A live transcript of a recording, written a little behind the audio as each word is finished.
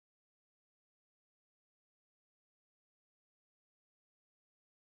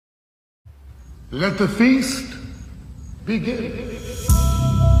Let the feast begin.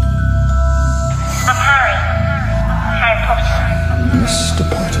 I'm Harry. Harry Potter. Mr.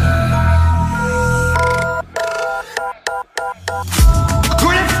 Potter.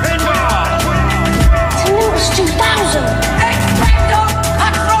 Gryffindor! It's 2000! Expecto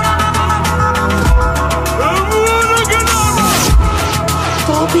Patronum!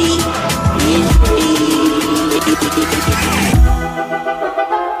 Bobby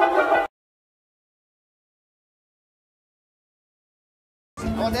I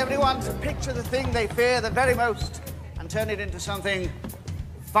want everyone to picture the thing they fear the very most and turn it into something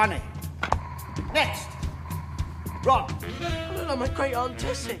funny. Next. Ron. I look like my great Aunt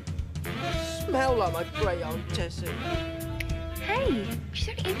Tessie. I smell like my great Aunt Tessie. Hey, she's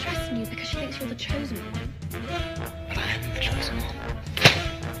only interested in you because she thinks you're the chosen one. But I am the chosen one.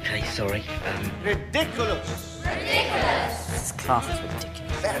 Okay, sorry. Ridiculous. Ridiculous! This class is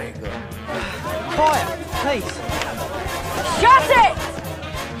ridiculous. Very good. Quiet, please. Shut it!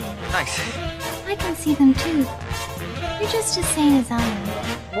 Thanks. I can see them too. You're just as sane as I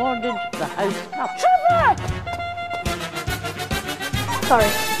am. Wandered the house up. Sorry.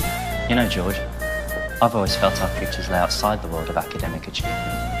 You know, George, I've always felt our futures lay outside the world of academic achievement.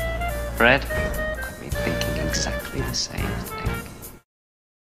 Fred, I've been thinking exactly the same thing.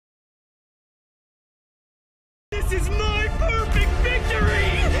 This is my perfect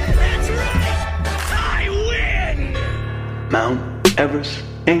victory! That's right! I win! Mount Everest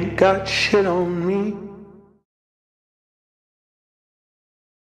ain't got shit on me.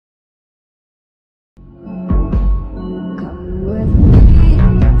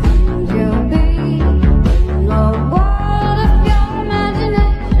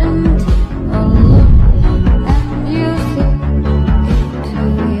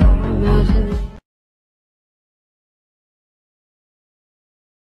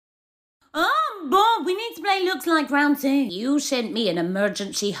 Oh, Bob, we need to play Looks Like round 2. You sent me an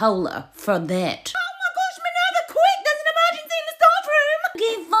emergency holler for that. Oh my gosh, Minerva, quick! There's an emergency in the staff room!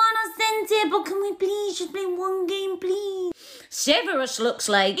 Okay, fine, I'll send it, but can we please just play one game, please? Severus looks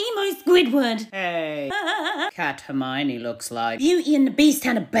like Emo Squidward. Hey. Cat Hermione looks like Beauty and the Beast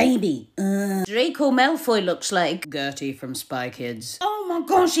had a baby. Draco Malfoy looks like Gertie from Spy Kids. Oh my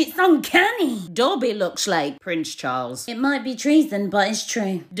gosh, it's uncanny. Dobby looks like Prince Charles. It might be treason, but it's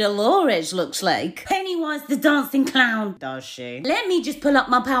true. Dolores looks like Pennywise the Dancing Clown. Does she? Let me just pull up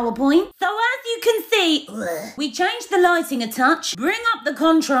my PowerPoint. So as you can see, we changed the lighting a touch, bring up the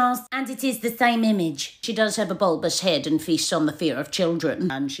contrast, and it is the same image. She does have a bulbous head and feasts on the fear of children.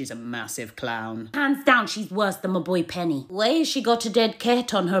 And she's a massive clown. Hands down, she's worse than my boy Penny. Where has she got a dead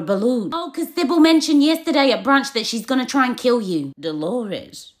cat on her balloon? Oh, because Sybil mentioned yesterday at brunch that she's gonna try and kill you.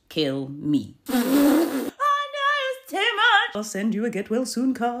 Dolores, kill me. I know, it's too much. I'll send you a get well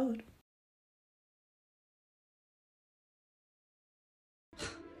soon card.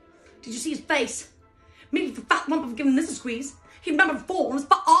 Did you see his face? Maybe the fat lump of giving this a squeeze. He'd remember before on his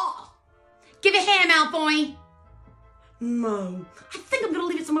butt off. Give it here, Malfoy. No, I think I'm gonna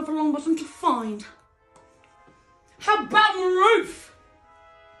leave it somewhere for Longbottom to find. How about on the roof?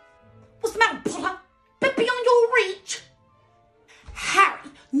 What's the matter, Potter? Bit beyond your reach?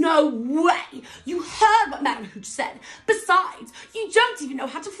 Harry, no way. You heard what Madam Hooch said. Besides, you don't even know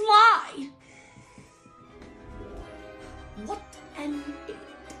how to fly. What an idiot.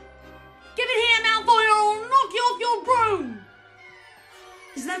 Give it here, Malfoy, or I'll knock you off your broom.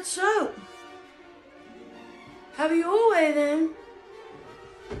 Is that so? Have your way, then.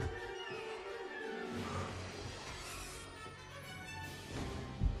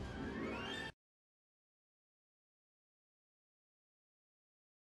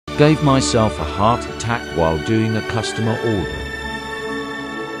 Gave myself a heart attack while doing a customer order.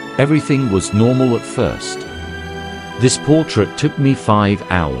 Everything was normal at first. This portrait took me 5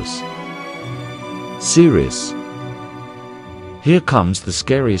 hours. Serious. Here comes the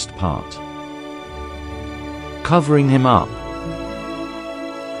scariest part. Covering him up.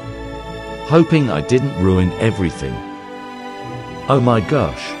 Hoping I didn't ruin everything. Oh my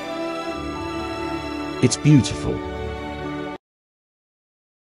gosh. It's beautiful.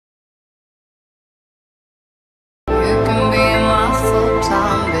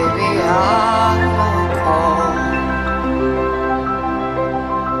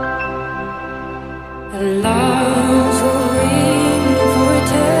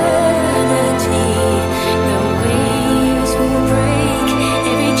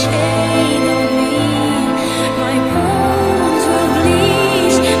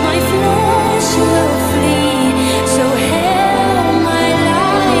 My flesh will flee.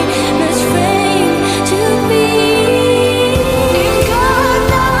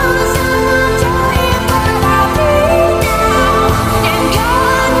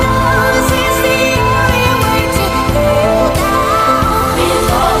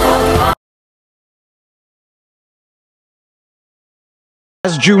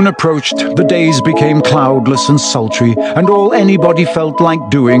 As June approached, the days became cloudless and sultry, and all anybody felt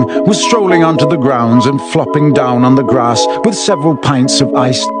like doing was strolling onto the grounds and flopping down on the grass with several pints of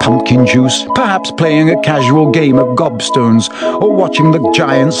iced pumpkin juice, perhaps playing a casual game of gobstones, or watching the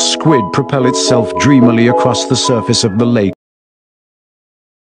giant squid propel itself dreamily across the surface of the lake.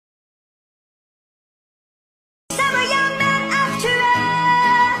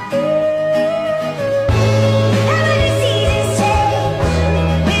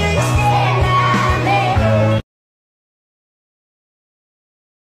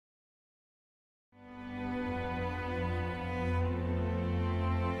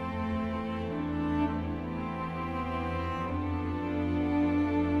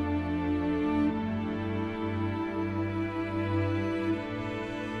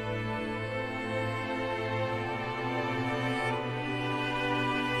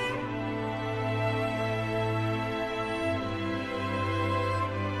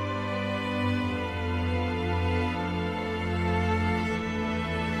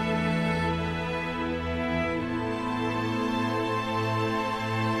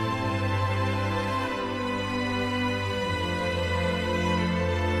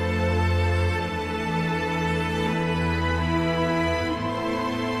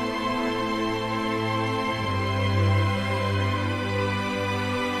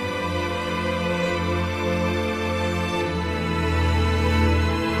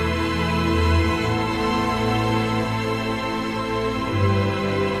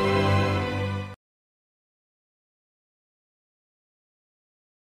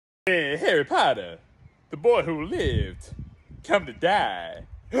 Harry Potter, the boy who lived, come to die.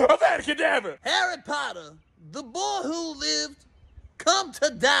 Avada Kedavra! Harry Potter, the boy who lived, come to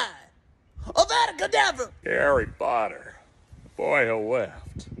die. Avada Kedavra! Harry Potter, the boy who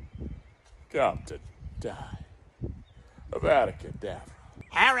left, come to die. Avada Kedavra.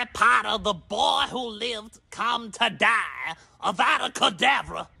 Harry Potter, the boy who lived, come to die. Avada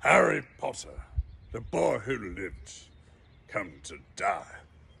Kedavra! Harry Potter, the boy who lived, come to die.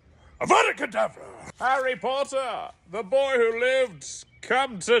 Avada Kedavra! Harry Potter, the boy who lived,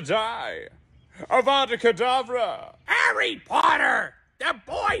 come to die. Avada Kedavra! Harry Potter, the boy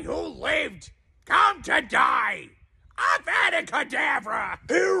who lived, come to die. Avada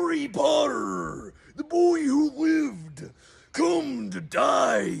Kedavra! Harry Potter, the boy who lived, come to die.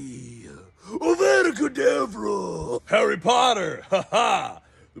 Avada Kedavra! Harry Potter,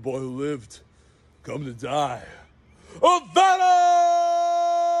 the boy who lived, come to die. Avada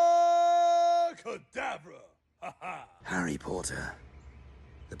Kedavra! Harry Potter,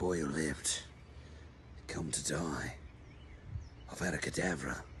 the boy who lived, come to die. Avada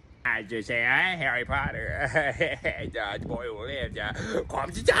Kedavra. I just say, Harry Potter, the boy who lived,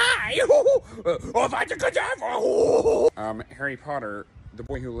 come to die. Avada Kedavra! Harry Potter, the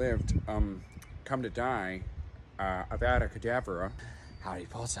boy who lived, come to die. Avada Kedavra. Harry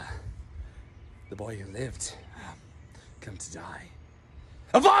Potter, the boy who lived, come to die.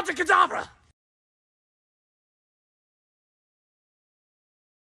 Avada Kedavra!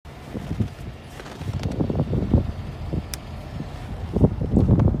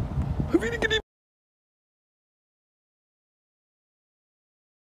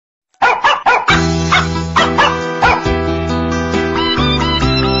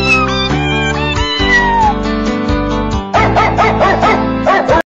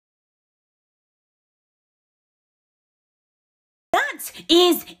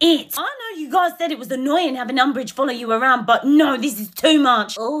 Is it? I know you guys said it was annoying having Umbridge follow you around, but no, this is too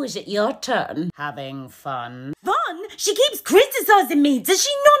much. Oh, is it your turn? Having fun. Fun? She keeps criticising me. Does she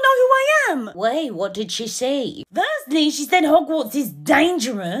not know who I am? Wait, what did she say? Firstly, she said Hogwarts is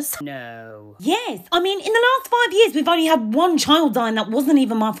dangerous. No. Yes, I mean, in the last 5 years, we've only had one child die and that wasn't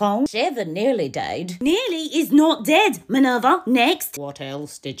even my fault. 7 nearly died. Nearly is not dead. Minerva, next. What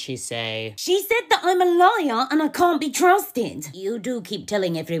else did she say? She said that I'm a liar and I can't be trusted. You do keep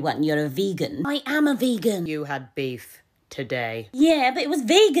telling everyone you're a vegan. I am a vegan. You had beef today. Yeah, but it was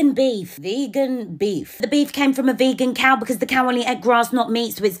vegan beef. Vegan beef. The beef came from a vegan cow because the cow only ate grass, not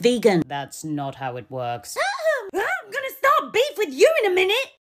meat, so it's vegan. That's not how it works. I'm gonna start beef with you in a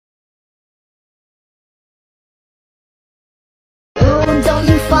minute. Don't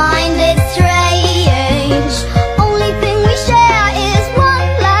you find it strange? Only thing we share is one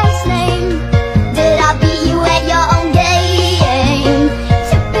last name. Did I beat you at your own game?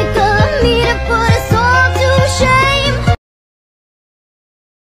 Typical of me to put us all to shame.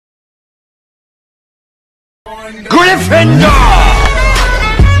 Gryffindor!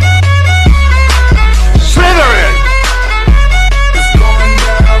 Slytherin!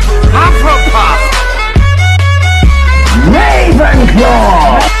 Hufflepuff! Ravenclaw!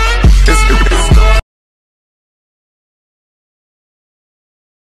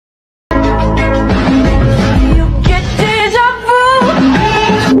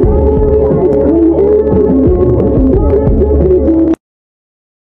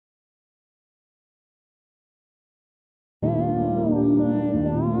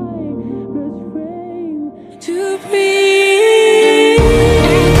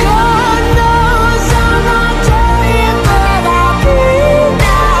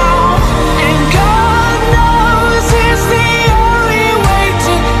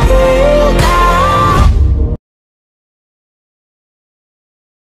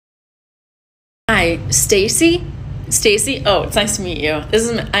 Hi, Stacy? Stacy? Oh, it's nice to meet you.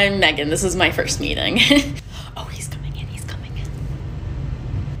 I'm Megan. This is my first meeting. Oh, he's coming in. He's coming in.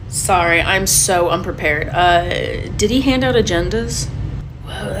 Sorry, I'm so unprepared. Did he hand out agendas?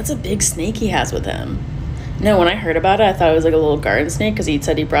 Whoa, that's a big snake he has with him. No, when I heard about it, I thought it was like a little garden snake because he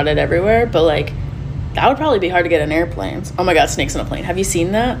said he brought it everywhere. But like, that would probably be hard to get in airplanes. Oh my God, snakes in a plane. Have you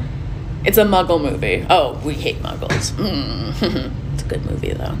seen that? It's a Muggle movie. Oh, we hate Muggles. It's a good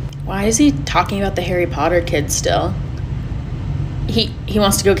movie though. Why is he talking about the Harry Potter kid still? He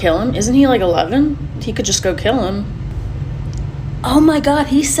wants to go kill him? Isn't he like 11? He could just go kill him. Oh my God,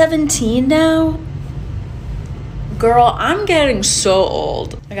 he's 17 now? Girl, I'm getting so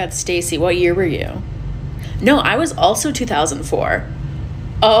old. I got Stacy. What year were you? No, I was also 2004.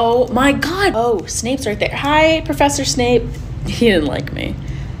 Oh my God. Oh, Snape's right there. Hi, Professor Snape. He didn't like me.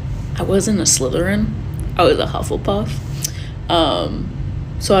 I wasn't a Slytherin. I was a Hufflepuff.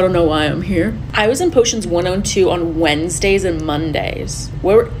 So I don't know why I'm here. I was in Potions 102 on Wednesdays and Mondays.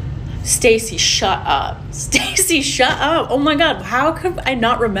 Stacy, shut up. Stacy, shut up. Oh my God, how could I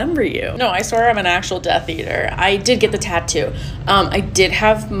not remember you? No, I swear I'm an actual Death Eater. I did get the tattoo. I did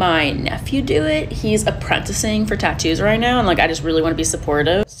have my nephew do it. He's apprenticing for tattoos right now, and like I just really want to be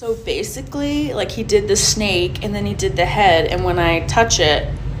supportive. So basically, like he did the snake and then he did the head, and when I touch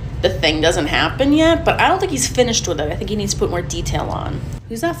it, the thing doesn't happen yet, but I don't think he's finished with it. I think he needs to put more detail on.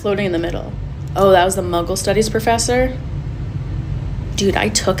 Who's that floating in the middle? Oh, that was the Muggle Studies professor? Dude, I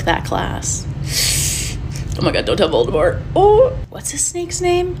took that class. Oh my God, don't tell Voldemort. Oh, what's his snake's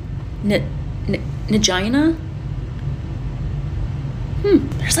name? Nagina?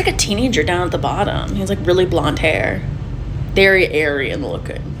 There's like a teenager down at the bottom. He has like really blonde hair. Very Aryan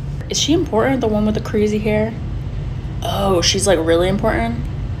looking. Is she important, the one with the crazy hair? Oh, she's like really important?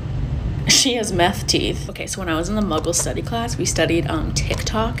 She has meth teeth. Okay, so when I was in the Muggle study class, we studied Tik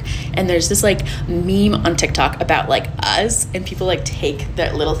Tok, and there's this like meme on TikTok about like us, and people like take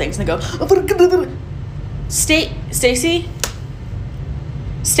their little things and they go, Stacy?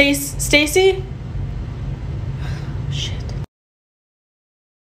 Stacy?